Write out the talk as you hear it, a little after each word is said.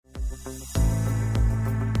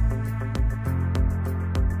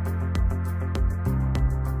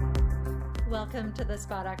Welcome to the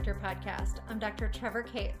Spa Doctor podcast. I'm Dr. Trevor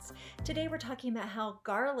Cates. Today we're talking about how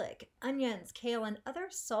garlic, onions, kale, and other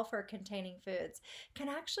sulfur-containing foods can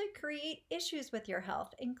actually create issues with your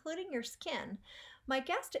health, including your skin. My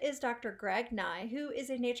guest is Dr. Greg Nigh, who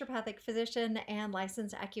is a naturopathic physician and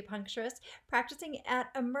licensed acupuncturist practicing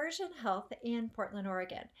at Immersion Health in Portland,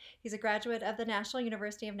 Oregon. He's a graduate of the National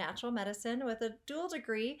University of Natural Medicine with a dual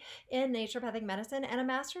degree in naturopathic medicine and a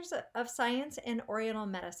master's of science in Oriental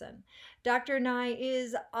medicine. Dr. Nigh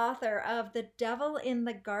is author of The Devil in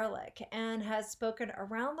the Garlic and has spoken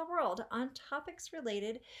around the world on topics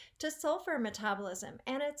related to sulfur metabolism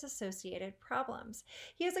and its associated problems.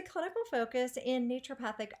 He has a clinical focus in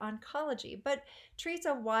naturopathic oncology, but treats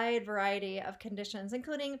a wide variety of conditions,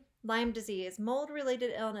 including Lyme disease,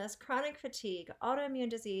 mold-related illness, chronic fatigue, autoimmune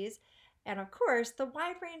disease, and of course, the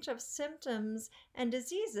wide range of symptoms and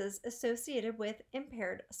diseases associated with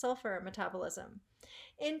impaired sulfur metabolism.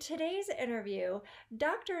 In today's interview,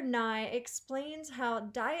 Dr. Nigh explains how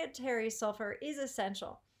dietary sulfur is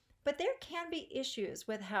essential, but there can be issues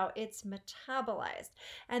with how it's metabolized.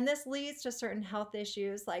 And this leads to certain health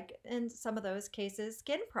issues, like in some of those cases,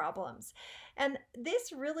 skin problems. And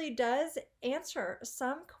this really does answer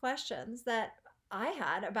some questions that I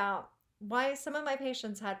had about why some of my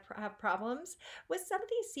patients have problems with some of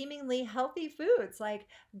these seemingly healthy foods like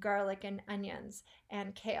garlic and onions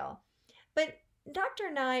and kale. But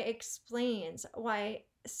Dr. Nigh explains why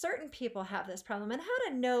certain people have this problem and how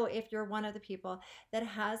to know if you're one of the people that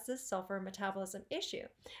has this sulfur metabolism issue.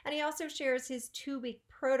 And he also shares his 2-week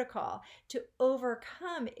protocol to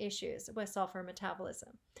overcome issues with sulfur metabolism.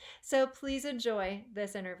 So please enjoy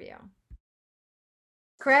this interview.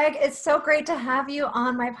 Greg, it's so great to have you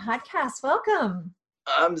on my podcast. Welcome.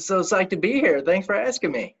 I'm so psyched to be here. Thanks for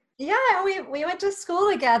asking me. Yeah, we went to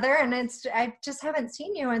school together, and I just haven't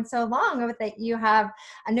seen you in so long. But that you have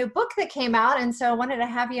a new book that came out, and so I wanted to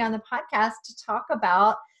have you on the podcast to talk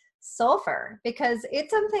about sulfur because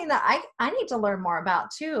it's something that I need to learn more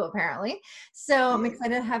about too, apparently. So I'm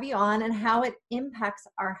excited to have you on and how it impacts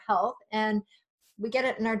our health, and we get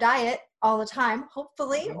it in our diet all the time,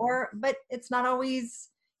 hopefully, but it's not always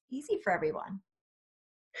easy for everyone.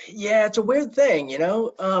 Yeah, it's a weird thing,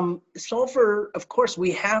 sulfur, of course,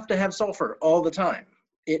 we have to have sulfur all the time.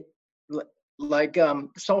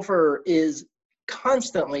 Sulfur is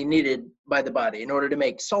constantly needed by the body in order to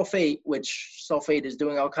make sulfate, which sulfate is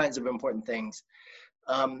doing all kinds of important things.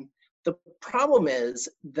 The problem is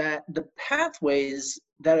that the pathways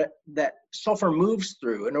that sulfur moves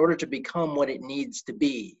through in order to become what it needs to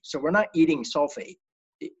be. So we're not eating sulfate.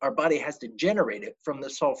 Our body has to generate it from the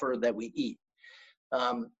sulfur that we eat.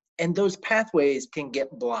 And those pathways can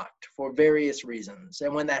get blocked for various reasons.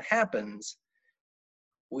 And when that happens,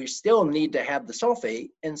 we still need to have the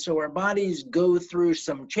sulfate. And so our bodies go through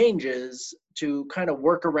some changes to kind of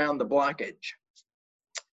work around the blockage.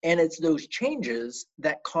 And it's those changes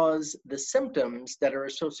that cause the symptoms that are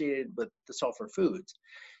associated with the sulfur foods.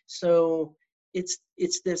 So it's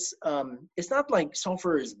this, it's not like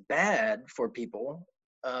sulfur is bad for people.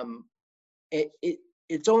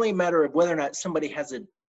 It's only a matter of whether or not somebody has an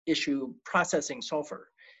issue processing sulfur.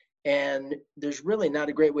 And there's really not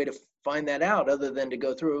a great way to find that out other than to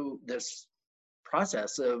go through this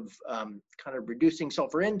process of kind of reducing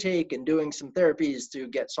sulfur intake and doing some therapies to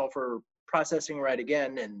get sulfur processing right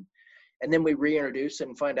again. And then we reintroduce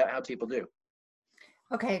and find out how people do.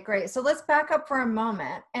 Okay, great. So let's back up for a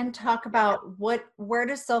moment and talk about where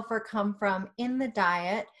does sulfur come from in the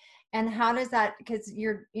diet? And how does that, because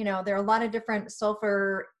there are a lot of different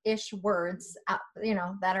sulfur-ish words,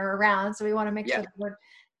 that are around. So we want to make sure that we're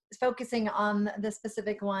focusing on the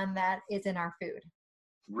specific one that is in our food.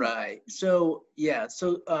 Right. So,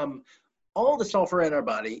 all the sulfur in our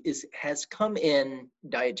body has come in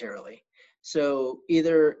dietarily. So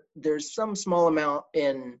either there's some small amount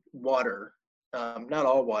in water, not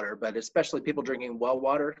all water, but especially people drinking well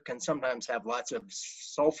water can sometimes have lots of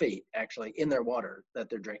sulfate actually in their water that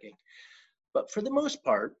they're drinking. But for the most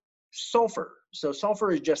part, sulfur. So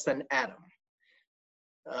sulfur is just an atom.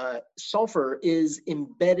 Sulfur is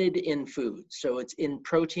embedded in food. So it's in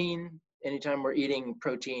protein. Anytime we're eating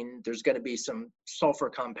protein, there's going to be some sulfur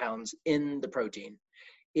compounds in the protein.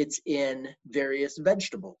 It's in various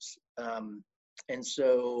vegetables. And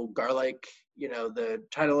so garlic, the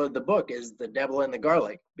title of the book is The Devil in the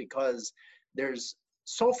Garlic, because there's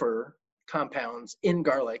sulfur compounds in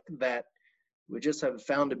garlic that we just have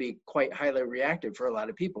found to be quite highly reactive for a lot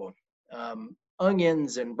of people.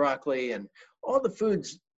 Onions and broccoli and all the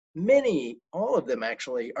foods all of them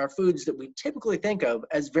actually, are foods that we typically think of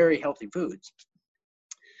as very healthy foods.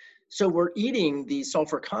 So we're eating these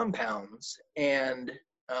sulfur compounds,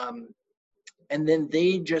 um, and then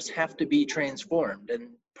they just have to be transformed.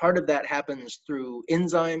 And part of that happens through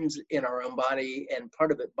enzymes in our own body, and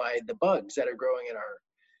part of it by the bugs that are growing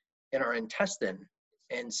in our intestine.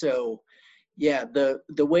 And so, yeah,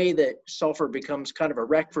 the way that sulfur becomes kind of a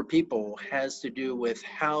wreck for people has to do with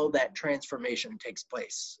how that transformation takes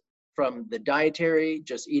place from the dietary,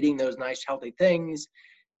 just eating those nice healthy things,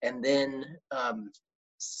 and then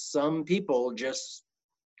some people just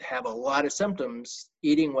have a lot of symptoms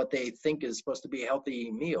eating what they think is supposed to be a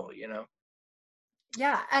healthy meal, you know?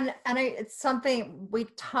 Yeah, it's something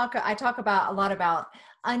I talk about a lot about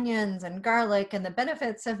onions and garlic and the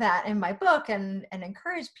benefits of that in my book, and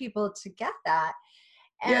encourage people to get that,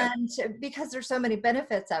 Yeah. and because there's so many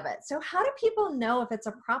benefits of it. So how do people know if it's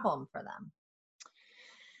a problem for them?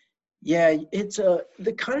 Yeah, it's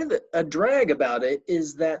the kind of a drag about it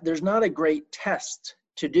is that there's not a great test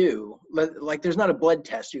to do. Like there's not a blood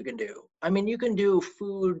test you can do. I mean, you can do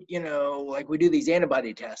food, you know, like we do these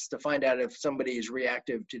antibody tests to find out if somebody is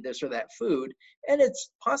reactive to this or that food, and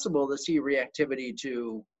it's possible to see reactivity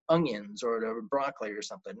to onions or to broccoli or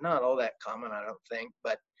something. Not all that common, I don't think,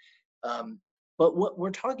 um, but what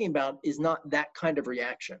we're talking about is not that kind of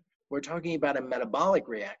reaction. We're talking about a metabolic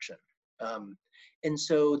reaction. Um, and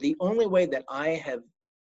so the only way that I have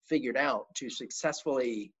figured out to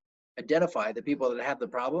successfully identify the people that have the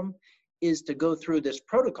problem is to go through this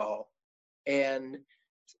protocol. And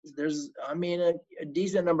I mean, a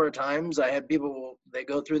decent number of times I have people, they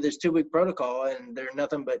go through this 2-week protocol and they're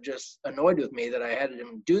nothing but just annoyed with me that I had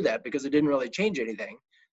them do that because it didn't really change anything.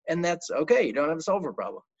 And that's okay, you don't have a sulfur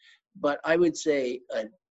problem. But I would say, I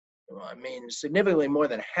mean, significantly more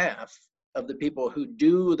than half of the people who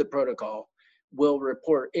do the protocol will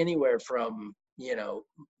report anywhere from, you know,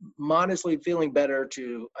 modestly feeling better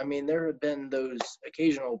to, I mean, there have been those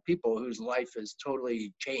occasional people whose life is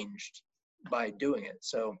totally changed by doing it.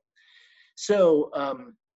 So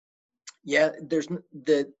yeah, there's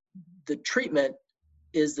the treatment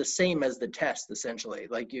is the same as the test, essentially.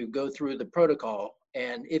 Like you go through the protocol,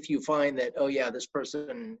 and if you find that, oh yeah, this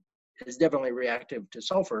person is definitely reactive to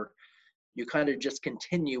sulfur, you kind of just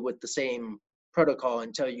continue with the same protocol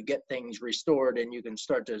until you get things restored and you can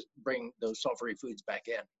start to bring those sulfury foods back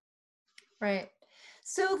in. Right.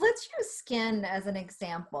 So let's use skin as an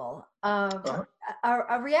example of Uh-huh.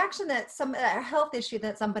 a reaction a health issue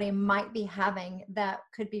that somebody might be having that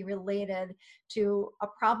could be related to a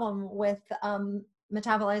problem with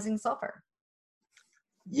metabolizing sulfur.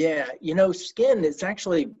 Yeah, you know, skin is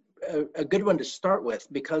actually a good one to start with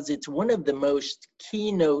because it's one of the most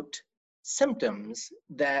keynote symptoms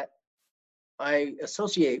that I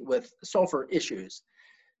associate with sulfur issues.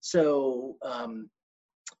 So,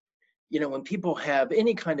 you know, when people have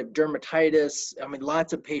any kind of dermatitis, I mean,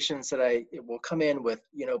 lots of patients that will come in with,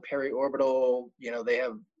 you know, periorbital, you know, they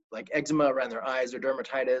have like eczema around their eyes or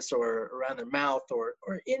dermatitis or around their mouth or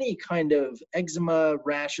any kind of eczema,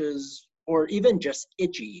 rashes, or even just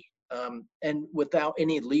itchy, and without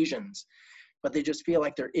any lesions, but they just feel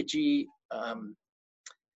like they're itchy.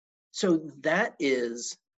 So that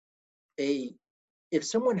is if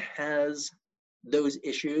someone has those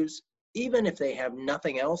issues, even if they have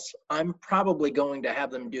nothing else, I'm probably going to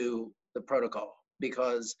have them do the protocol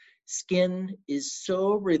because skin is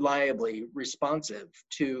so reliably responsive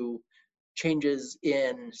to changes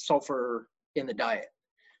in sulfur in the diet.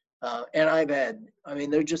 And I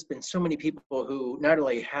mean, there's just been so many people who not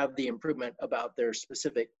only have the improvement about their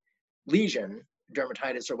specific lesion,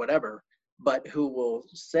 dermatitis or whatever, but who will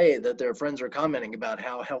say that their friends are commenting about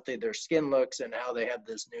how healthy their skin looks and how they have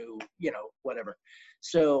this new, you know, whatever.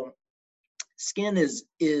 So skin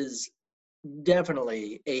is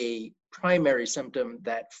definitely a primary symptom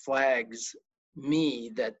that flags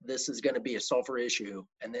me that this is going to be a sulfur issue.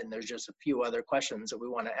 And then there's just a few other questions that we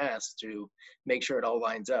want to ask to make sure it all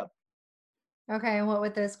lines up. Okay, and what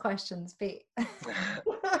would those questions be?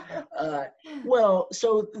 uh, well,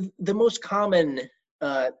 so the most common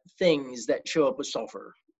things that show up with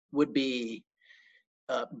sulfur would be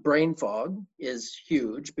brain fog is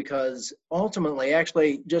huge because ultimately,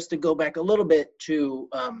 actually, just to go back a little bit to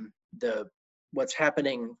the what's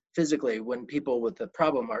happening physically when people with the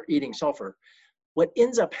problem are eating sulfur, what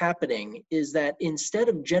ends up happening is that instead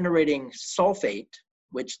of generating sulfate,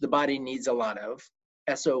 which the body needs a lot of,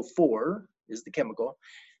 SO4 is the chemical,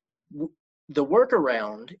 the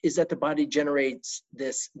workaround is that the body generates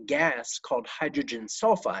this gas called hydrogen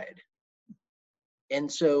sulfide. And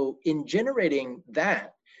so in generating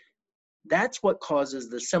that, that's what causes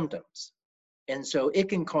the symptoms. And so it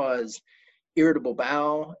can cause irritable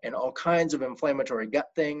bowel and all kinds of inflammatory gut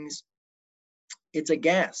things. It's a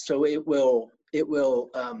gas, so it will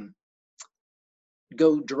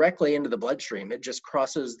go directly into the bloodstream. It just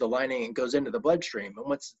crosses the lining and goes into the bloodstream. And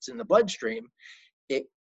once it's in the bloodstream, it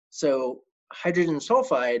so hydrogen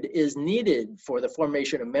sulfide is needed for the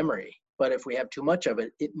formation of memory. But if we have too much of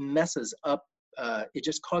it, it messes up. It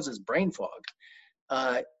just causes brain fog.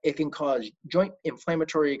 It can cause joint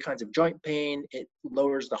inflammatory kinds of joint pain. It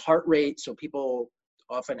lowers the heart rate, so people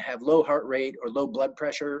often have low heart rate or low blood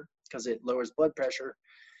pressure because it lowers blood pressure.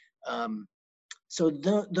 So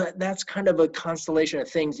that's kind of a constellation of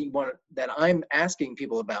things that I'm asking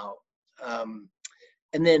people about.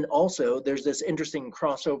 And then also there's this interesting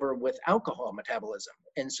crossover with alcohol metabolism.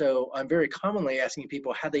 And so I'm very commonly asking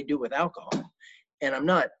people how they do with alcohol. And I'm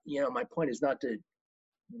not, my point is not to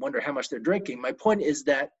wonder how much they're drinking. My point is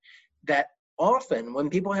that often when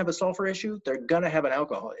people have a sulfur issue, they're going to have an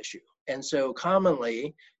alcohol issue. And so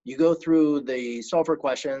commonly you go through the sulfur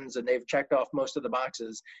questions and they've checked off most of the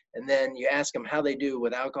boxes. And then you ask them how they do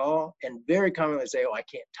with alcohol, and very commonly say, oh, I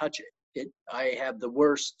can't touch it. I have the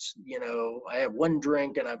worst, I have one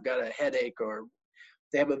drink and I've got a headache, or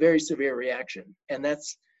they have a very severe reaction. And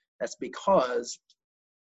that's because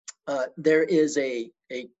there is a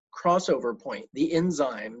crossover point. The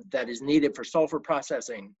enzyme that is needed for sulfur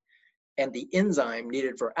processing and the enzyme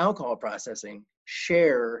needed for alcohol processing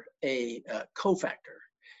share a cofactor.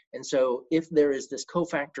 And so if there is this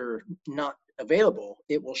cofactor not available,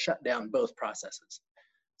 it will shut down both processes.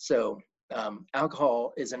 So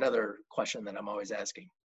alcohol is another question that I'm always asking.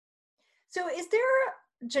 So is there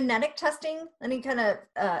genetic testing, any kind of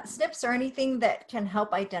SNPs or anything that can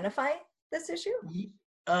help identify this issue?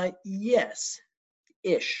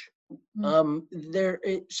 Yes-ish.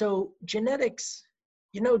 So genetics,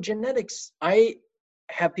 I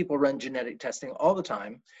have people run genetic testing all the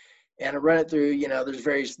time, and I run it through, there's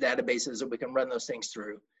various databases that we can run those things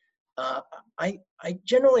through. I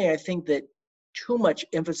think that too much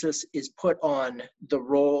emphasis is put on the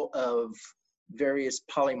role of various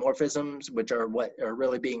polymorphisms, which are what are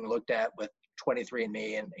really being looked at with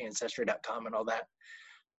 23andMe and Ancestry.com and all that.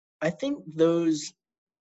 I think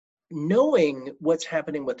knowing what's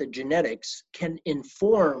happening with the genetics can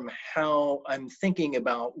inform how I'm thinking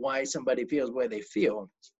about why somebody feels the way they feel.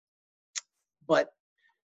 But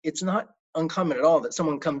it's not uncommon at all that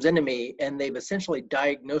someone comes into me and they've essentially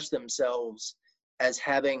diagnosed themselves as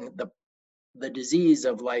having the disease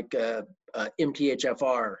of like a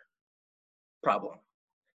MTHFR problem.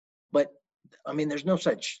 But I mean, there's no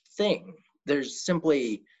such thing. There's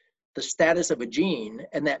simply the status of a gene,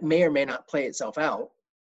 and that may or may not play itself out,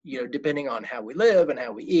 depending on how we live and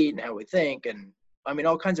how we eat and how we think. And I mean,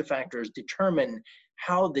 all kinds of factors determine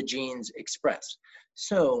how the genes express.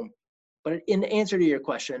 So, but in answer to your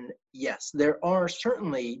question, yes, there are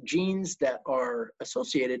certainly genes that are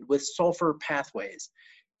associated with sulfur pathways.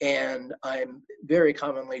 And I'm very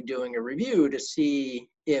commonly doing a review to see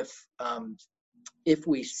if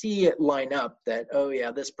we see it line up that, oh yeah,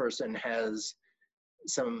 this person has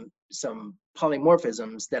some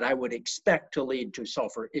polymorphisms that I would expect to lead to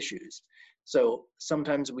sulfur issues. So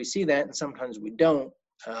sometimes we see that and sometimes we don't.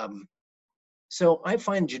 So I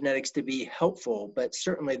find genetics to be helpful, but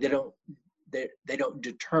certainly they don't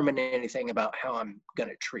determine anything about how I'm going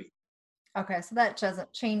to treat. Okay, so that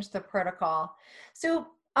doesn't change the protocol. So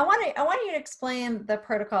I want you to explain the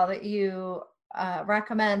protocol that you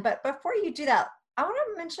recommend, but before you do that, I want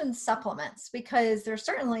to mention supplements, because there's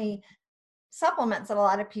certainly supplements that a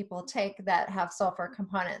lot of people take that have sulfur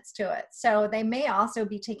components to it. So they may also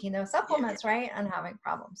be taking those supplements, right, and having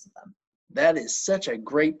problems with them. That is such a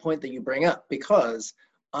great point that you bring up, because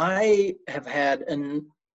I have had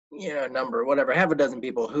half a dozen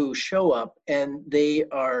people who show up and they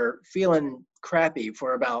are feeling crappy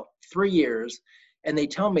for about 3 years, and they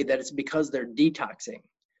tell me that it's because they're detoxing.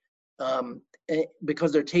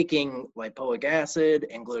 Because they're taking lipoic acid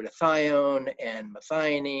and glutathione and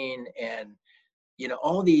methionine and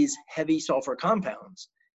all these heavy sulfur compounds.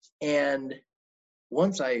 And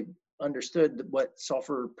once I understood what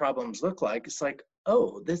sulfur problems look like, it's like,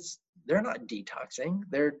 oh, they're not detoxing,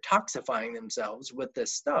 they're toxifying themselves with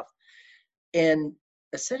this stuff, and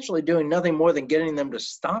essentially doing nothing more than getting them to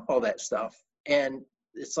stop all that stuff. And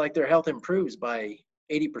it's like their health improves by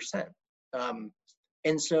 80%.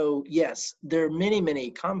 And so, yes, there are many, many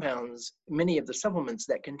compounds, many of the supplements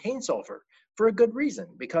that contain sulfur for a good reason,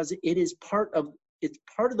 because it's part of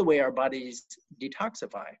the way our bodies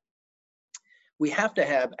detoxify. We have to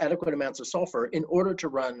have adequate amounts of sulfur in order to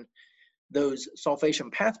run those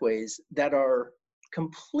sulfation pathways that are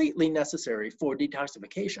completely necessary for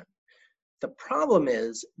detoxification. The problem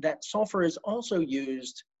is that sulfur is also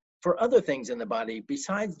used for other things in the body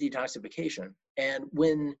besides detoxification. And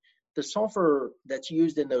when the sulfur that's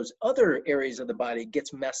used in those other areas of the body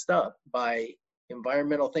gets messed up by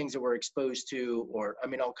environmental things that we're exposed to, or I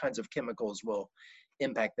mean, all kinds of chemicals will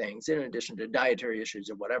impact things in addition to dietary issues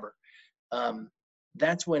or whatever.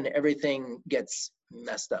 That's when everything gets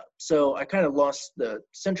messed up. So I kind of lost the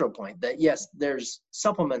central point that yes, there's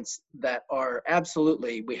supplements that are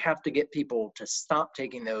absolutely, we have to get people to stop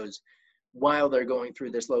taking those while they're going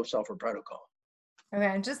through this low sulfur protocol. Okay,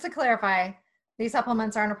 and just to clarify, these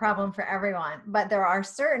supplements aren't a problem for everyone, but there are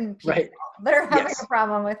certain people Right. that are having Yes. a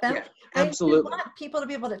problem with them. Yeah, And absolutely. we want people to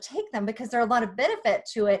be able to take them because there are a lot of benefit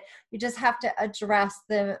to it. You just have to address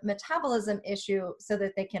the metabolism issue so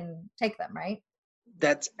that they can take them, right?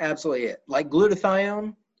 That's absolutely it. Like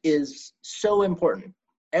glutathione is so important.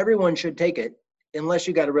 Everyone should take it unless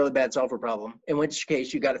you got a really bad sulfur problem, in which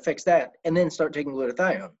case you got to fix that and then start taking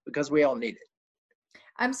glutathione because we all need it.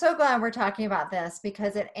 I'm so glad we're talking about this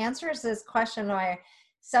because it answers this question why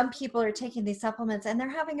some people are taking these supplements and they're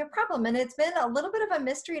having a problem. And it's been a little bit of a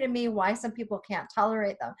mystery to me why some people can't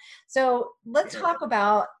tolerate them. So let's go ahead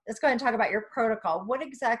and talk about your protocol. What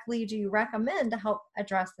exactly do you recommend to help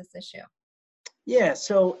address this issue? Yeah,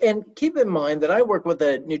 so, and keep in mind that I work with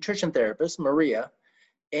a nutrition therapist, Maria,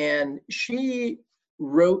 and she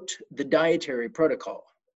wrote the dietary protocol.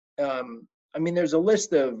 I mean, there's a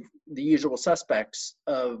list of the usual suspects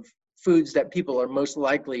of foods that people are most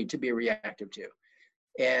likely to be reactive to.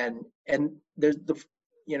 And there's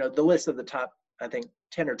the list of the top, I think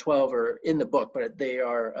 10 or 12 are in the book, but they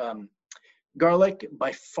are garlic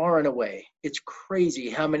by far and away. It's crazy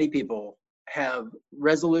how many people have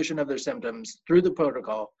resolution of their symptoms through the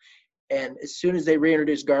protocol, and as soon as they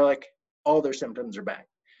reintroduce garlic, all their symptoms are back.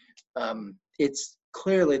 It's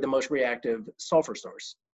clearly the most reactive sulfur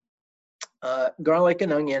source. Garlic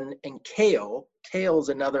and onion and kale. Kale's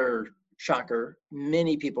another shocker.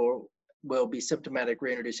 Many people will be symptomatic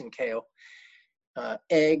reintroducing kale.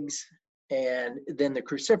 Eggs, and then the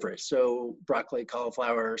cruciferous. So broccoli,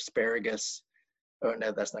 cauliflower, asparagus. Oh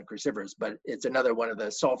no, that's not cruciferous, but it's another one of the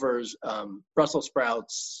sulfurs. Brussels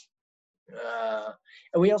sprouts.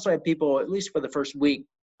 And we also have people, at least for the first week,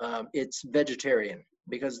 it's vegetarian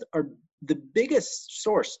because the biggest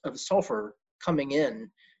source of sulfur coming in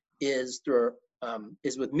is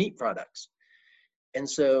with meat products. And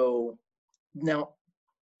so now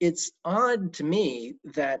it's odd to me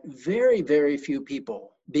that very, very few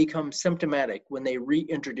people become symptomatic when they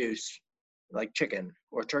reintroduce like chicken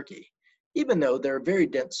or turkey, even though they're a very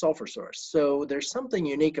dense sulfur source. So there's something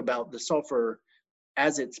unique about the sulfur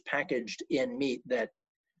as it's packaged in meat that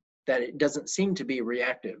it doesn't seem to be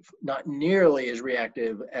reactive, not nearly as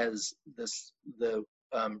reactive as the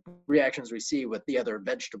reactions we see with the other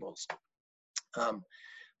vegetables.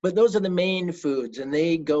 But those are the main foods, and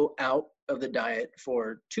they go out of the diet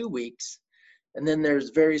for 2 weeks. And then there's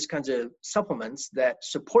various kinds of supplements that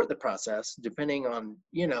support the process, depending on,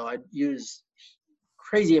 I use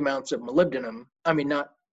crazy amounts of molybdenum. I mean,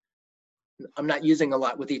 I'm not using a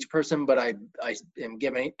lot with each person, but I am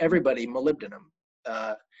giving everybody molybdenum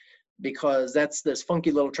because that's this funky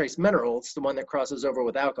little trace mineral. It's the one that crosses over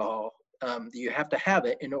with alcohol. You have to have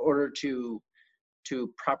it in order to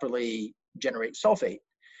properly generate sulfate.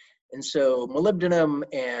 And so molybdenum,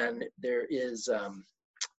 and there is,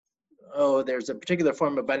 there's a particular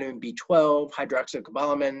form of vitamin B12,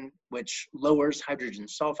 hydroxycobalamin, which lowers hydrogen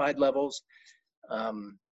sulfide levels.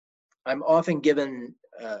 I'm often given,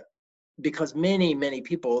 because many, many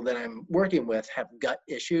people that I'm working with have gut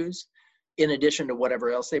issues in addition to whatever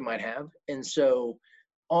else they might have. And so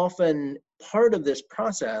often part of this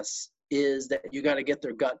process is that you got to get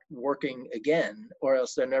their gut working again, or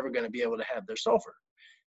else they're never going to be able to have their sulfur.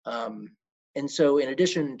 And so in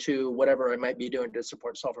addition to whatever I might be doing to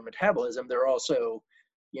support sulfur metabolism, there are also,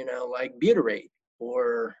 like butyrate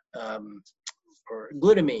or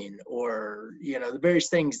glutamine or, the various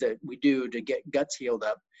things that we do to get guts healed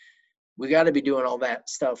up. We got to be doing all that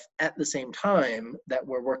stuff at the same time that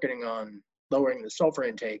we're working on lowering the sulfur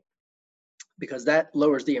intake, because that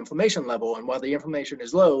lowers the inflammation level. And while the inflammation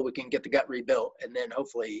is low, we can get the gut rebuilt, and then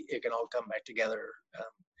hopefully it can all come back together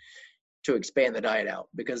to expand the diet out.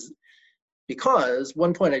 Because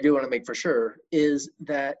one point I do want to make for sure is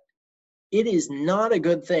that it is not a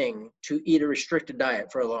good thing to eat a restricted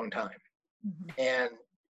diet for a long time. Mm-hmm. And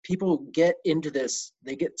people get into this,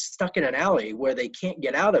 they get stuck in an alley where they can't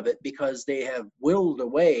get out of it because they have willed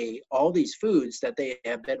away all these foods that they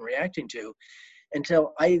have been reacting to,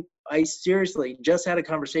 until I seriously just had a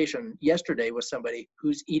conversation yesterday with somebody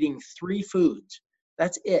who's eating 3 foods.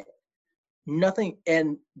 That's it. nothing,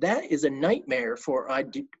 and that is a nightmare for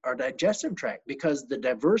our digestive tract, because the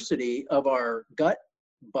diversity of our gut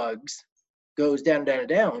bugs goes down, down, and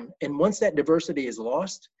down. And once that diversity is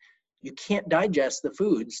lost, you can't digest the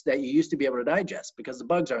foods that you used to be able to digest because the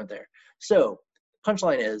bugs aren't there. So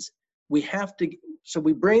punchline is,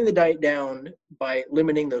 we bring the diet down by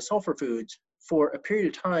limiting those sulfur foods for a period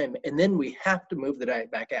of time, and then we have to move the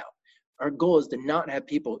diet back out. Our goal is to not have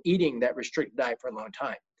people eating that restricted diet for a long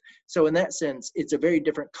time. So in that sense, it's a very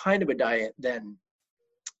different kind of a diet than,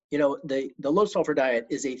 the low sulfur diet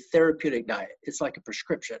is a therapeutic diet. It's like a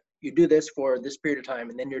prescription. You do this for this period of time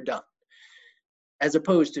and then you're done. As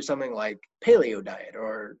opposed to something like paleo diet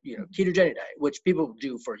or, ketogenic diet, which people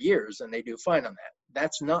do for years and they do fine on that.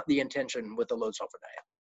 That's not the intention with the low sulfur diet.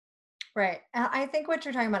 Right. And I think what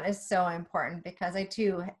you're talking about is so important, because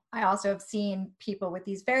I also have seen people with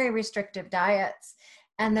these very restrictive diets,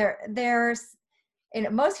 and there's,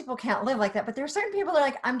 most people can't live like that, but there are certain people that are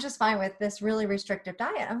like, I'm just fine with this really restrictive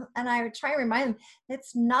diet. And I would try and remind them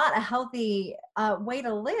it's not a healthy way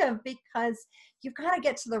to live, because you've got to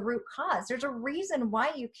get to the root cause. There's a reason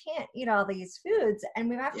why you can't eat all these foods, and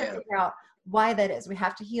we have to figure out why that is. We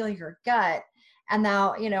have to heal your gut. And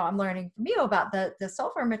now, I'm learning from you about the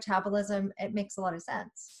sulfur metabolism. It makes a lot of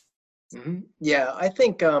sense. Mm-hmm. Yeah, I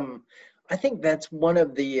think that's one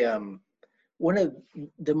of the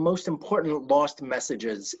most important lost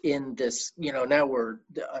messages in this. Now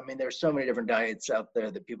there's so many different diets out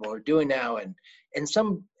there that people are doing now, and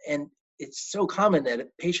it's so common that a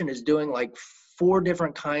patient is doing like 4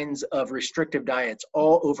 different kinds of restrictive diets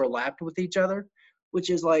all overlapped with each other, which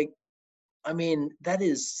is like, that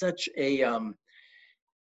is such a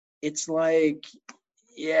it's like,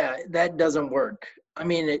 yeah, that doesn't work.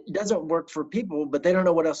 It doesn't work for people, but they don't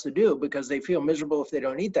know what else to do because they feel miserable if they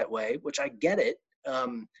don't eat that way, which I get it.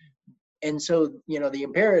 And so, the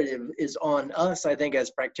imperative is on us, I think,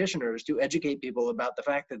 as practitioners, to educate people about the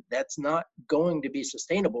fact that that's not going to be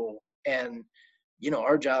sustainable. And,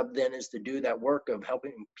 our job then is to do that work of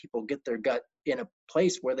helping people get their gut in a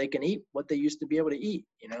place where they can eat what they used to be able to eat,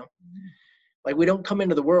 Like, we don't come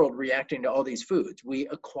into the world reacting to all these foods. We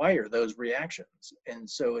acquire those reactions. And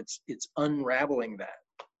so it's unraveling that.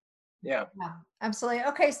 Yeah. Yeah, absolutely.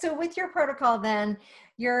 Okay. So with your protocol, then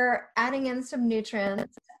you're adding in some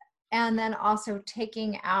nutrients and then also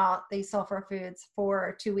taking out the sulfur foods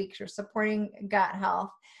for 2 weeks. You're supporting gut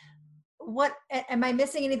health. What am I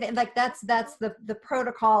missing anything? Like that's the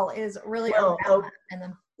protocol is really around that. And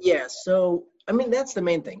then yeah. So, that's the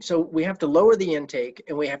main thing. So we have to lower the intake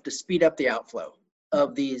and we have to speed up the outflow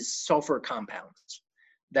of these sulfur compounds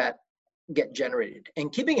that get generated.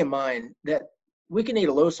 And keeping in mind that we can eat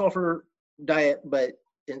a low sulfur diet, but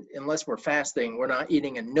unless we're fasting, we're not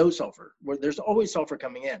eating a no sulfur, where there's always sulfur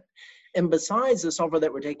coming in. And besides the sulfur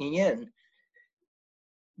that we're taking in,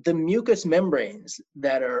 the mucous membranes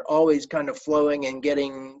that are always kind of flowing and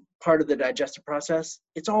getting part of the digestive process,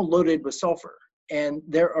 it's all loaded with sulfur. And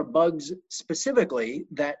there are bugs specifically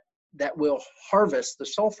that will harvest the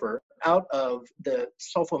sulfur out of the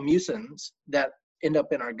sulfomucins that end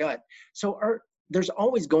up in our gut. So there's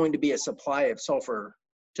always going to be a supply of sulfur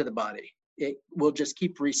to the body. It will just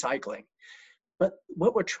keep recycling. But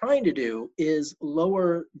what we're trying to do is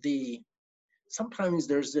lower sometimes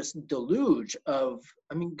there's this deluge of,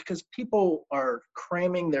 because people are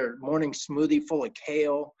cramming their morning smoothie full of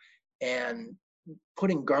kale and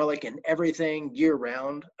putting garlic in everything year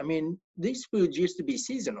round. These foods used to be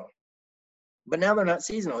seasonal, but now they're not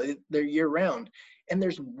seasonal, they're year round. And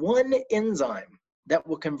there's one enzyme that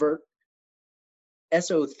will convert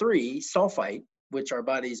SO3 sulfite, which our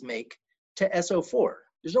bodies make, to SO4.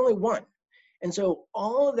 There's only one. And so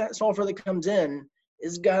all of that sulfur that comes in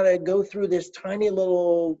is got to go through this tiny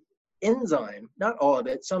little enzyme. Not all of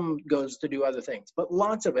it, some goes to do other things, but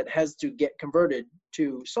lots of it has to get converted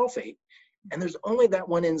to sulfate. And there's only that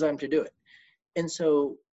one enzyme to do it. And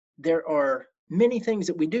so there are many things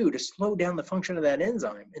that we do to slow down the function of that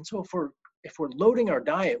enzyme. And so if we're loading our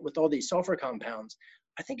diet with all these sulfur compounds,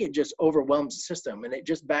 I think it just overwhelms the system, and it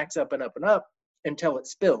just backs up and up and up until it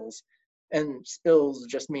spills. And spills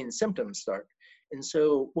just means symptoms start. And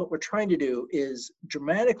so what we're trying to do is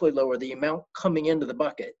dramatically lower the amount coming into the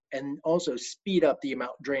bucket and also speed up the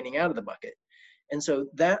amount draining out of the bucket. And so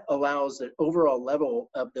that allows the overall level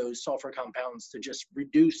of those sulfur compounds to just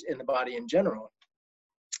reduce in the body in general.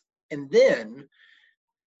 And then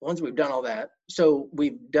once we've done all that, so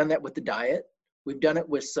we've done that with the diet, we've done it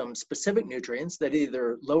with some specific nutrients that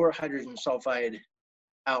either lower hydrogen sulfide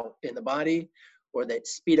out in the body, or that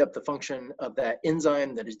speed up the function of that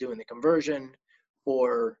enzyme that is doing the conversion,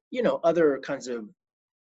 or other kinds of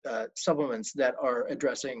supplements that are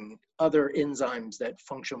addressing other enzymes that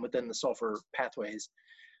function within the sulfur pathways.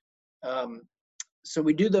 So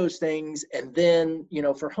we do those things. And then,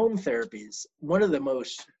 for home therapies, one of the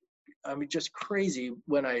most, just crazy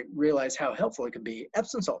when I realized how helpful it could be,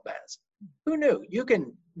 Epsom salt baths. Who knew?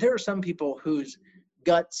 There are some people whose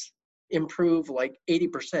guts improve like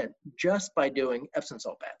 80% just by doing Epsom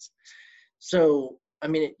salt baths. So,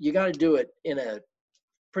 you got to do it in a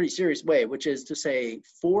pretty serious way, which is to say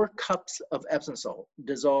 4 cups of Epsom salt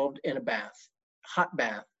dissolved in a bath, hot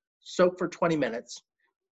bath, soak for 20 minutes,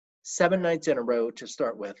 7 nights in a row to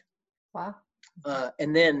start with. Wow.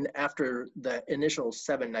 And then after the initial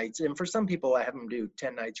 7 nights, and for some people I have them do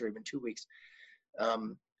 10 nights or even 2 weeks.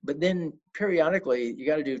 But then periodically you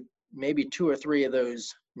got to do maybe 2 or 3 of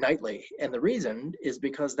those nightly. And the reason is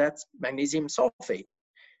because that's magnesium sulfate.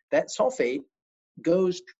 That sulfate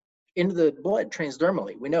goes into the blood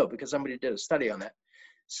transdermally. We know because somebody did a study on that.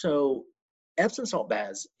 So Epsom salt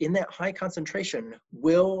baths in that high concentration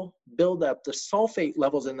will build up the sulfate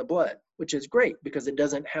levels in the blood, which is great because it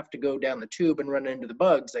doesn't have to go down the tube and run into the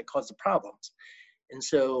bugs that cause the problems. And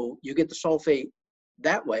so you get the sulfate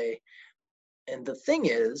that way. And the thing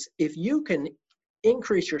is, if you can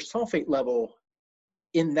increase your sulfate level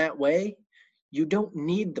in that way, you don't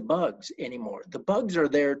need the bugs anymore. The bugs are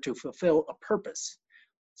there to fulfill a purpose.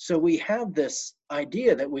 So we have this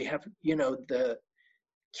idea that we have, the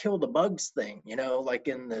kill the bugs thing, like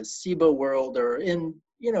in the SIBO world or in,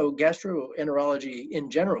 gastroenterology in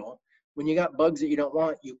general. When you got bugs that you don't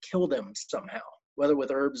want, you kill them somehow, whether with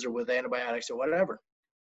herbs or with antibiotics or whatever.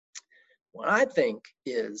 What I think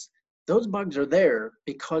is those bugs are there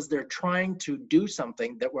because they're trying to do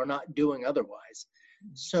something that we're not doing otherwise.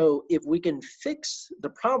 So if we can fix the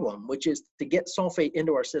problem, which is to get sulfate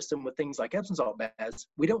into our system with things like Epsom salt baths,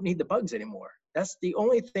 we don't need the bugs anymore. That's the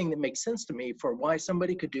only thing that makes sense to me for why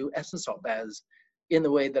somebody could do Epsom salt baths in the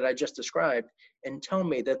way that I just described and tell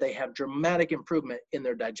me that they have dramatic improvement in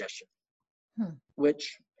their digestion,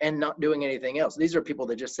 and not doing anything else. These are people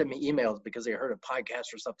that just send me emails because they heard a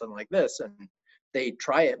podcast or something like this, and they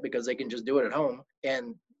try it because they can just do it at home,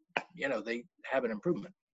 and they have an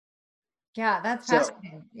improvement. Yeah, that's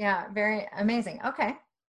fascinating. Yeah, very amazing. Okay.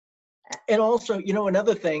 And also,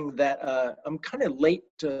 another thing that I'm kind of late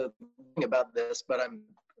to think about this, but I'm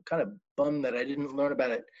kind of bummed that I didn't learn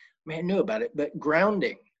about it. I knew about it, but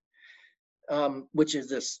grounding, which is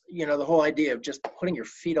this, the whole idea of just putting your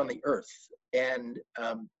feet on the earth. And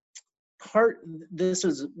this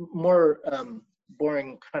is more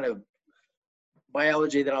boring kind of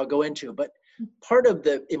biology that I'll go into, but part of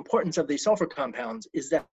the importance of these sulfur compounds is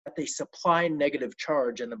that they supply negative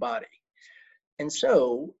charge in the body. And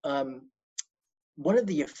so one of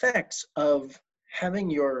the effects of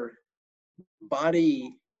having your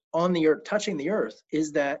body on the earth, touching the earth,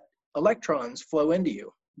 is that electrons flow into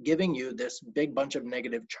you, giving you this big bunch of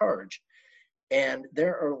negative charge. And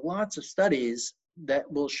there are lots of studies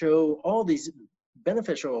that will show all these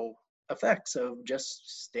beneficial effects of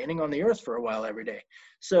just standing on the earth for a while every day.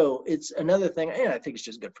 So it's another thing, and I think it's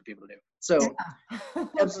just good for people to do. So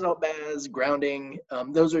Epsom salt baths, grounding,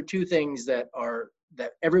 those are 2 things that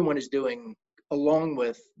everyone is doing along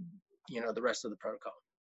with, the rest of the protocol.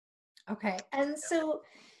 Okay. And so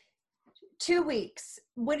 2 weeks,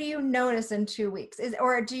 what do you notice in 2 weeks?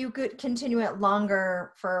 Or do you continue it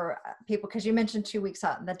longer for people? Because you mentioned 2 weeks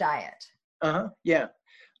on the diet. Yeah.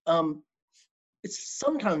 It's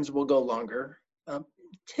sometimes will go longer.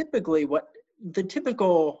 Typically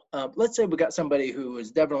let's say we got somebody who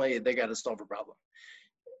is they got a sulfur problem,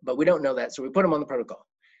 but we don't know that. So we put them on the protocol.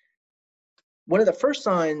 One of the first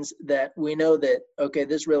signs that we know that, okay,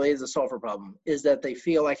 this really is a sulfur problem is that they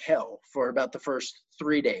feel like hell for about the first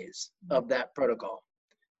 3 days of that protocol.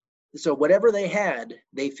 So whatever they had,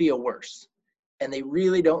 they feel worse and they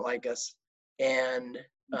really don't like us. And,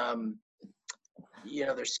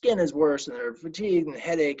 their skin is worse and they're fatigued and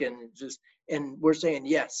headache and we're saying,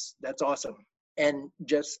 yes, that's awesome. And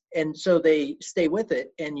so they stay with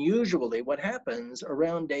it. And usually what happens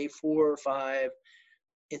around day 4 or 5,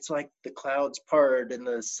 it's like the clouds part and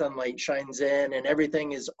the sunlight shines in and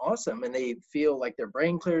everything is awesome. And they feel like their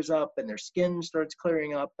brain clears up and their skin starts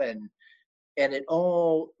clearing up and it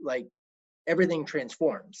all, like, everything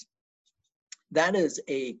transforms. That is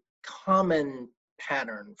a common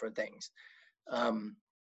pattern for things.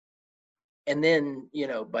 And then,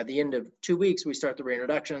 by the end of 2 weeks, we start the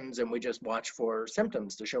reintroductions and we just watch for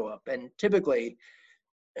symptoms to show up. And typically,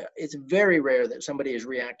 it's very rare that somebody is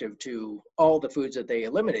reactive to all the foods that they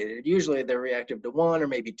eliminated. Usually they're reactive to 1 or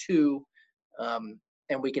maybe 2, and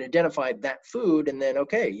we can identify that food and then,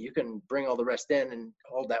 okay, you can bring all the rest in and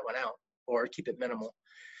hold that one out. or keep it minimal.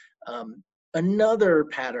 Another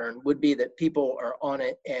pattern would be that people are on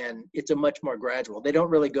it and it's a much more gradual. They don't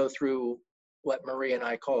really go through what Maria and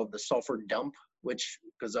I call the sulfur dump, which,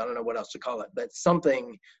 because I don't know what else to call it, but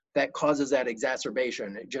something that causes that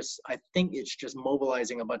exacerbation. I think it's just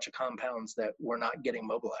mobilizing a bunch of compounds that were not getting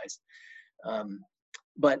mobilized.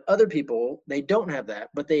 But other people, they don't have that,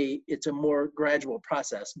 but it's a more gradual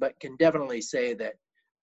process, but can definitely say that,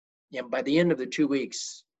 by the end of the 2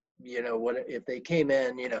 weeks, what if they came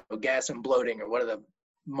in, gas and bloating, or one of the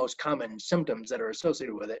most common symptoms that are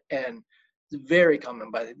associated with it. And it's very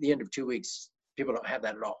common. By the end of 2 weeks, people don't have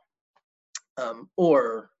that at all.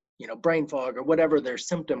 Or, brain fog, or whatever their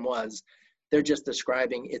symptom was, they're just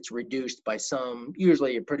describing it's reduced by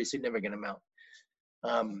usually a pretty significant amount.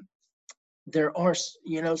 There are,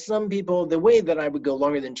 some people, the way that I would go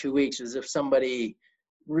longer than 2 weeks is if somebody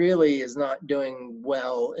really is not doing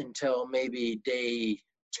well until maybe day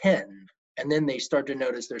 10, and then they start to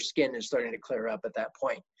notice their skin is starting to clear up at that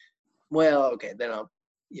point. Well, okay, then I'll,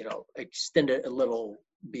 extend it a little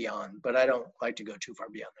beyond, but I don't like to go too far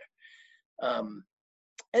beyond there.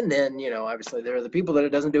 And then, obviously there are the people that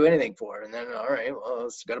it doesn't do anything for, and then, all right, well,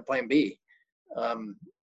 let's go to plan B.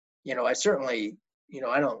 I certainly,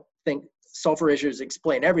 I don't think sulfur issues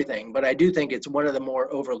explain everything, but I do think it's one of the more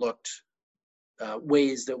overlooked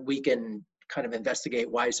ways that we can kind of investigate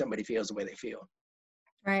why somebody feels the way they feel.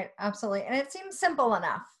 Right, absolutely. And it seems simple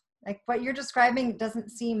enough. Like what you're describing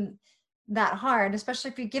doesn't seem that hard,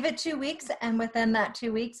 especially if you give it 2 weeks, and within that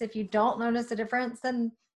 2 weeks, if you don't notice a difference,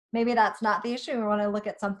 then maybe that's not the issue. We want to look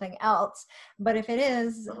at something else. But if it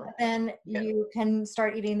is, then you can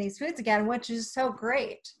start eating these foods again, which is so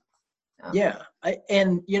great. Yeah.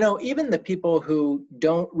 Even the people who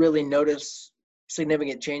don't really notice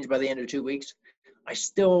significant change by the end of 2 weeks, I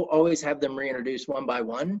still always have them reintroduced one by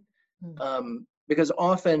one. Because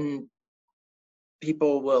often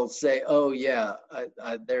people will say, oh yeah,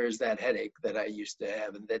 there's that headache that I used to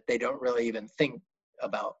have, and that they don't really even think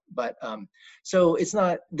about. But so it's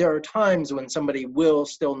not, there are times when somebody will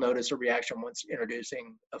still notice a reaction once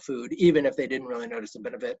introducing a food, even if they didn't really notice the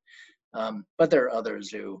benefit. But there are others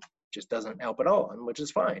who just doesn't help at all, and which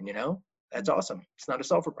is fine, that's awesome. It's not a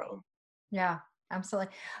sulfur problem. Yeah,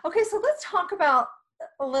 absolutely. Okay, so let's talk about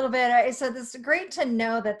a little bit. So this is great to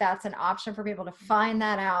know that that's an option for people to find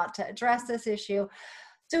that out, to address this issue.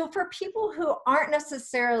 So for people who aren't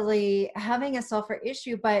necessarily having a sulfur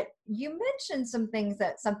issue, but you mentioned something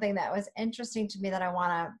that was interesting to me that I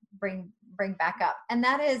want to bring back up. And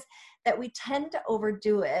that is that we tend to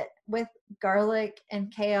overdo it with garlic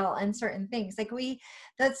and kale and certain things. Like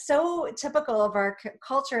that's so typical of our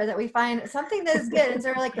culture, that we find something that is good. And so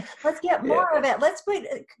we're like, let's get more of it. Let's put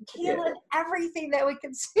kale in everything that we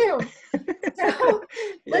consume. So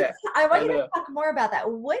I want you to talk more about that.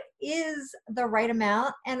 What is the right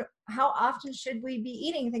amount, and how often should we be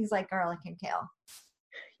eating things like garlic and kale?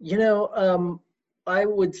 I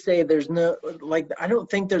would say there's no, I don't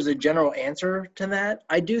think there's a general answer to that.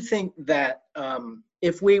 I do think that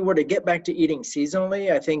if we were to get back to eating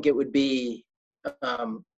seasonally, I think it would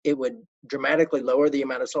dramatically lower the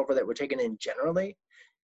amount of sulfur that we're taking in generally.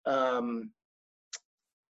 But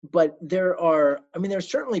there's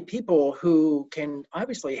certainly people who can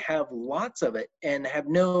obviously have lots of it and have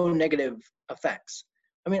no negative effects.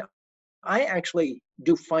 I actually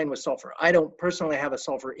do fine with sulfur. I don't personally have a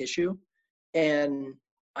sulfur issue, and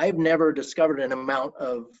I've never discovered an amount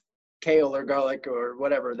of kale or garlic or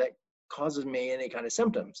whatever that causes me any kind of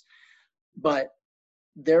symptoms. But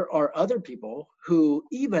there are other people who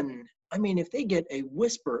if they get a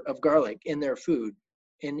whisper of garlic in their food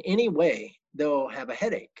in any way, they'll have a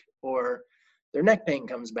headache, or their neck pain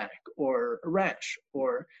comes back, or a rash,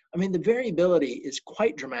 or, the variability is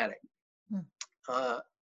quite dramatic.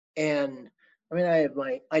 And I have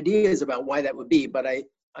my ideas about why that would be, but I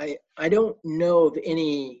don't know of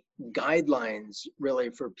any guidelines really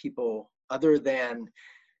for people other than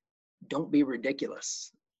don't be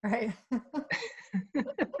ridiculous. Right.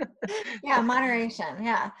 Yeah, moderation.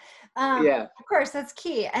 Yeah. Of course, that's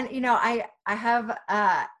key. And I have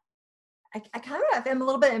I kind of am a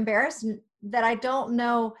little bit embarrassed that I don't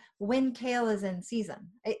know when kale is in season.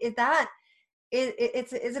 Is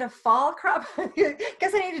it a fall crop? I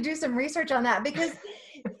guess I need to do some research on that, because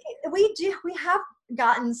we have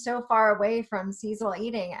gotten so far away from seasonal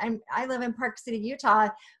eating. I live in Park City, Utah.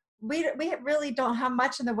 We really don't have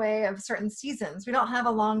much in the way of certain seasons. We don't have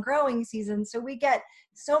a long growing season, so we get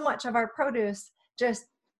so much of our produce just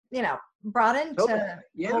brought into.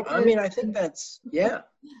 Yeah, I think that's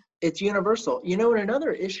it's universal. And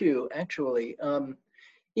another issue actually,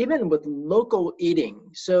 even with local eating.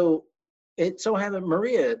 So it so happened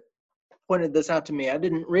Maria pointed this out to me. I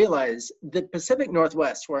didn't realize the Pacific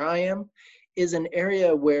Northwest, where I am, is an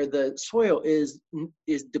area where the soil is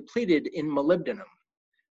depleted in molybdenum,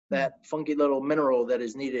 that funky little mineral that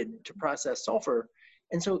is needed to process sulfur.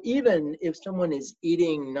 And so even if someone is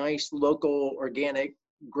eating nice, local, organic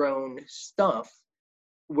grown stuff,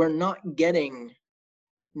 we're not getting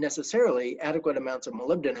necessarily adequate amounts of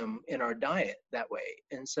molybdenum in our diet that way.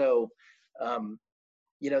 And so,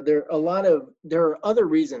 there are other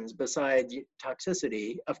reasons besides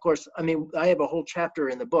toxicity. Of course, I mean, I have a whole chapter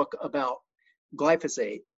in the book about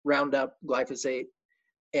glyphosate, Roundup, glyphosate,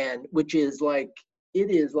 and which is like,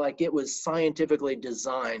 it was scientifically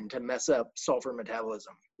designed to mess up sulfur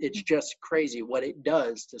metabolism. It's just crazy what it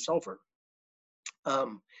does to sulfur.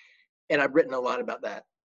 And I've written a lot about that.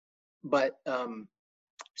 But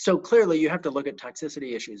so clearly you have to look at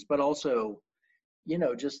toxicity issues, but also,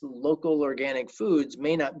 just local organic foods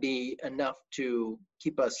may not be enough to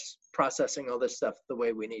keep us processing all this stuff the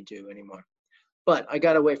way we need to anymore. But I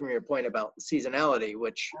got away from your point about seasonality,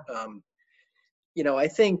 which, I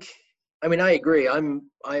agree.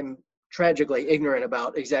 I'm tragically ignorant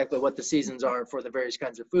about exactly what the seasons are for the various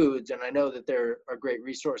kinds of foods. And I know that there are great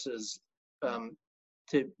resources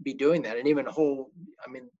to be doing that. And even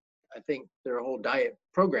I think there are whole diet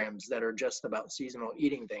programs that are just about seasonal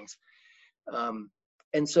eating things.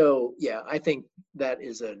 And so, yeah, I think that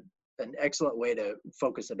is an excellent way to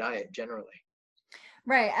focus a diet generally.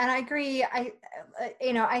 Right. And I agree.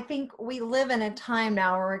 I think we live in a time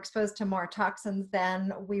now where we're exposed to more toxins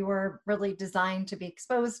than we were really designed to be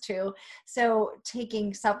exposed to. So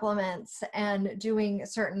taking supplements and doing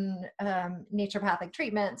certain naturopathic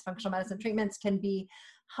treatments, functional medicine treatments can be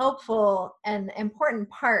helpful and important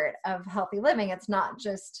part of healthy living. It's not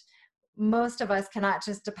just, most of us cannot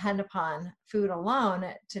just depend upon food alone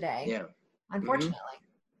today. Yeah. Unfortunately.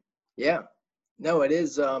 Mm-hmm. Yeah. No, it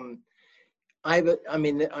is. I'm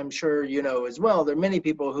sure as well, there are many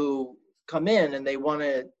people who come in and they want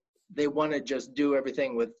to just do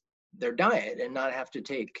everything with their diet and not have to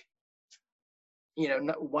take, I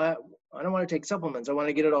don't want to take supplements. I want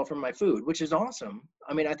to get it all from my food, which is awesome.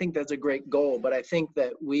 I mean, I think that's a great goal, but I think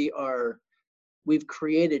that we've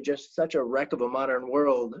created just such a wreck of a modern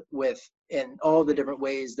world in all the different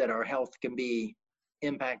ways that our health can be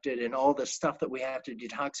impacted and all the stuff that we have to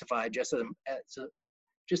detoxify just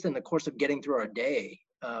in the course of getting through our day,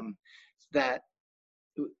 that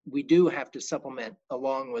we do have to supplement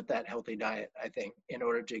along with that healthy diet, I think, in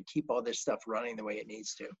order to keep all this stuff running the way it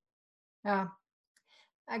needs to. Yeah.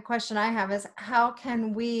 A question I have is, how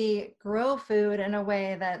can we grow food in a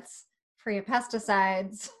way that's free of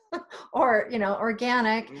pesticides or,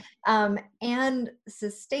 organic, and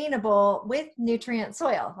sustainable with nutrient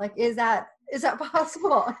soil? Like, is that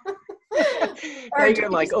possible? Or you're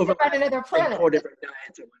like overlapping another planet. 4 different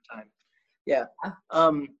diets at one time. Yeah.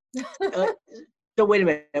 So wait a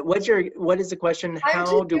minute. What is the question?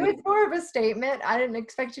 It's more of a statement. I didn't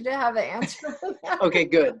expect you to have the answer. Okay,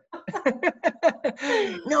 good.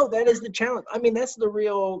 No, that is the challenge. I mean, that's the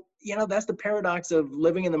real, that's the paradox of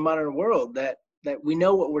living in the modern world, that we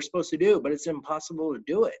know what we're supposed to do, but it's impossible to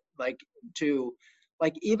do it. Like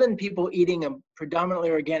even people eating a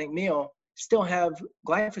predominantly organic meal still have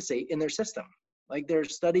glyphosate in their system. Like, there are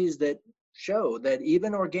studies that show that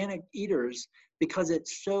even organic eaters, because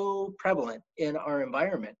it's so prevalent in our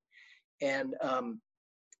environment, and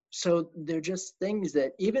so they're just things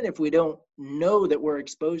that even if we don't know that we're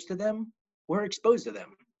exposed to them, we're exposed to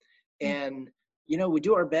them. And we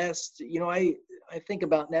do our best. I think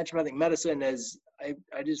about naturopathic medicine as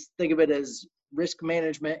I just think of it as risk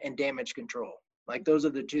management and damage control. Like, those are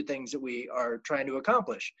the 2 things that we are trying to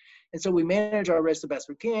accomplish. And so we manage our risk the best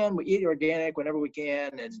we can. We eat organic whenever we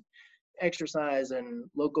can, and exercise and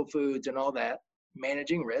local foods and all that,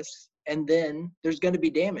 managing risks. And then there's going to be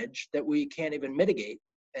damage that we can't even mitigate.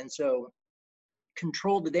 And so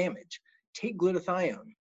control the damage. Take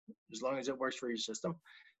glutathione, as long as it works for your system.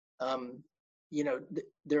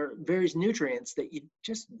 There are various nutrients that you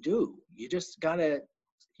just do. You just got to,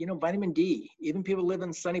 vitamin D. Even people live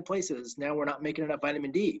in sunny places. Now we're not making enough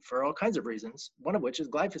vitamin D for all kinds of reasons, one of which is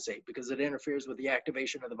glyphosate, because it interferes with the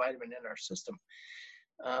activation of the vitamin in our system.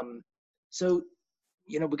 So,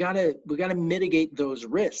 we gotta mitigate those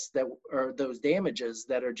risks or those damages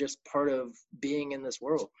that are just part of being in this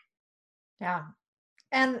world. Yeah.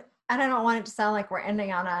 And I don't want it to sound like we're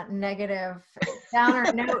ending on a negative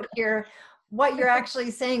downer note here, what you're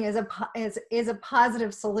actually saying is is a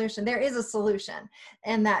positive solution. There is a solution,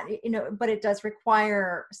 and that, but it does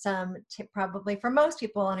require some, probably for most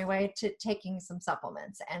people anyway, to taking some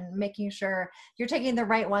supplements and making sure you're taking the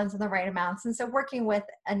right ones in the right amounts. And so working with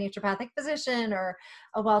a naturopathic physician or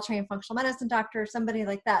a well-trained functional medicine doctor, somebody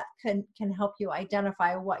like that can help you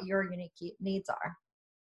identify what your unique needs are.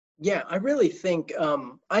 Yeah, I really think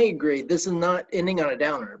I agree. This is not ending on a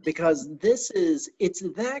downer, because it's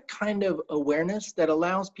that kind of awareness that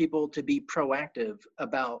allows people to be proactive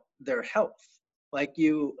about their health. Like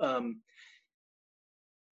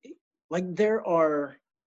like there are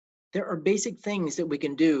basic things that we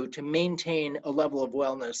can do to maintain a level of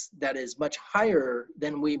wellness that is much higher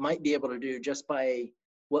than we might be able to do just by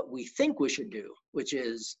what we think we should do, which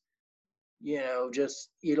is, just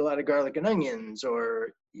eat a lot of garlic and onions,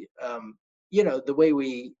 or, the way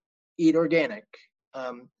we eat organic,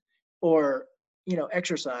 or,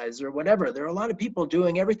 exercise or whatever. There are a lot of people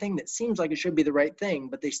doing everything that seems like it should be the right thing,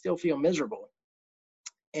 but they still feel miserable.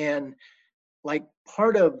 And like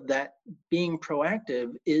part of that being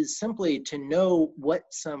proactive is simply to know what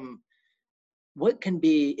can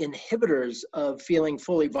be inhibitors of feeling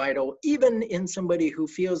fully vital, even in somebody who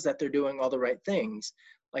feels that they're doing all the right things.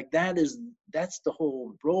 Like that's the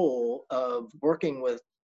whole role of working with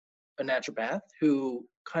a naturopath who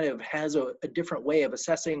kind of has a different way of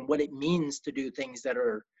assessing what it means to do things that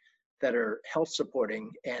are health supporting,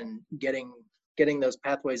 and getting those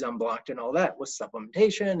pathways unblocked and all that with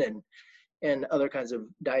supplementation and other kinds of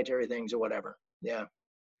dietary things or whatever. Yeah.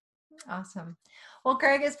 Awesome. Well,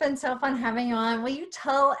 Greg, it's been so fun having you on. Will you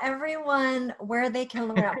tell everyone where they can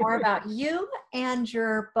learn out more about you and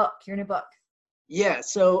your new book? Yeah.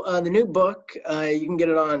 So the new book, you can get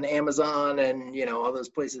it on Amazon and, all those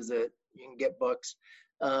places that you can get books.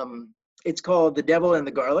 It's called The Devil and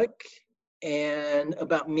the Garlic. And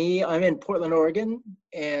about me, I'm in Portland, Oregon,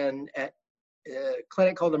 and at a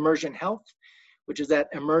clinic called Immersion Health, which is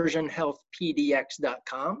at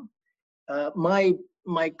immersionhealthpdx.com.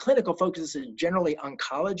 My clinical focus is generally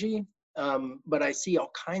oncology, but I see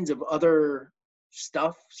all kinds of other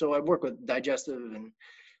stuff. So I work with digestive and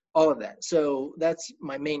all of that. So that's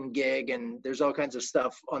my main gig, and there's all kinds of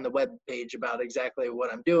stuff on the web page about exactly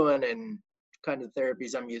what I'm doing and kind of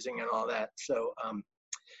therapies I'm using and all that. So, but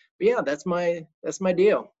yeah, that's my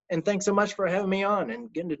deal. And thanks so much for having me on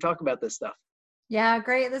and getting to talk about this stuff. Yeah,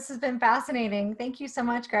 great. This has been fascinating. Thank you so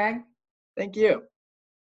much, Greg. Thank you.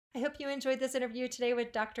 I hope you enjoyed this interview today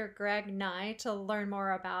with Dr. Greg Nigh. To learn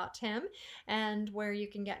more about him and where you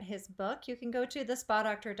can get his book, you can go to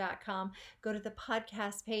thespadoctor.com, go to the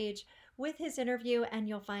podcast page with his interview, and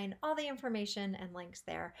you'll find all the information and links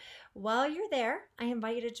there. While you're there, I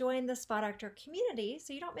invite you to join the Spa Doctor community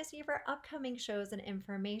so you don't miss any of our upcoming shows and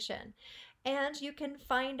information. And you can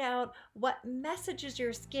find out what messages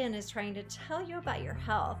your skin is trying to tell you about your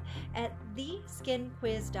health at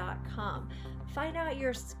theskinquiz.com. Find out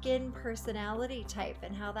your skin personality type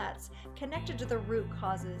and how that's connected to the root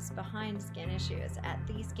causes behind skin issues at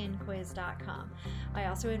theskinquiz.com. I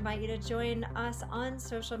also invite you to join us on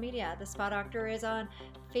social media. The Spa Doctor is on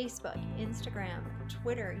Facebook, Instagram,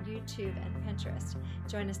 Twitter, YouTube, and Pinterest.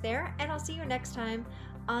 Join us there, and I'll see you next time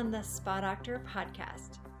on the Spa Doctor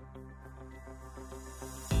podcast.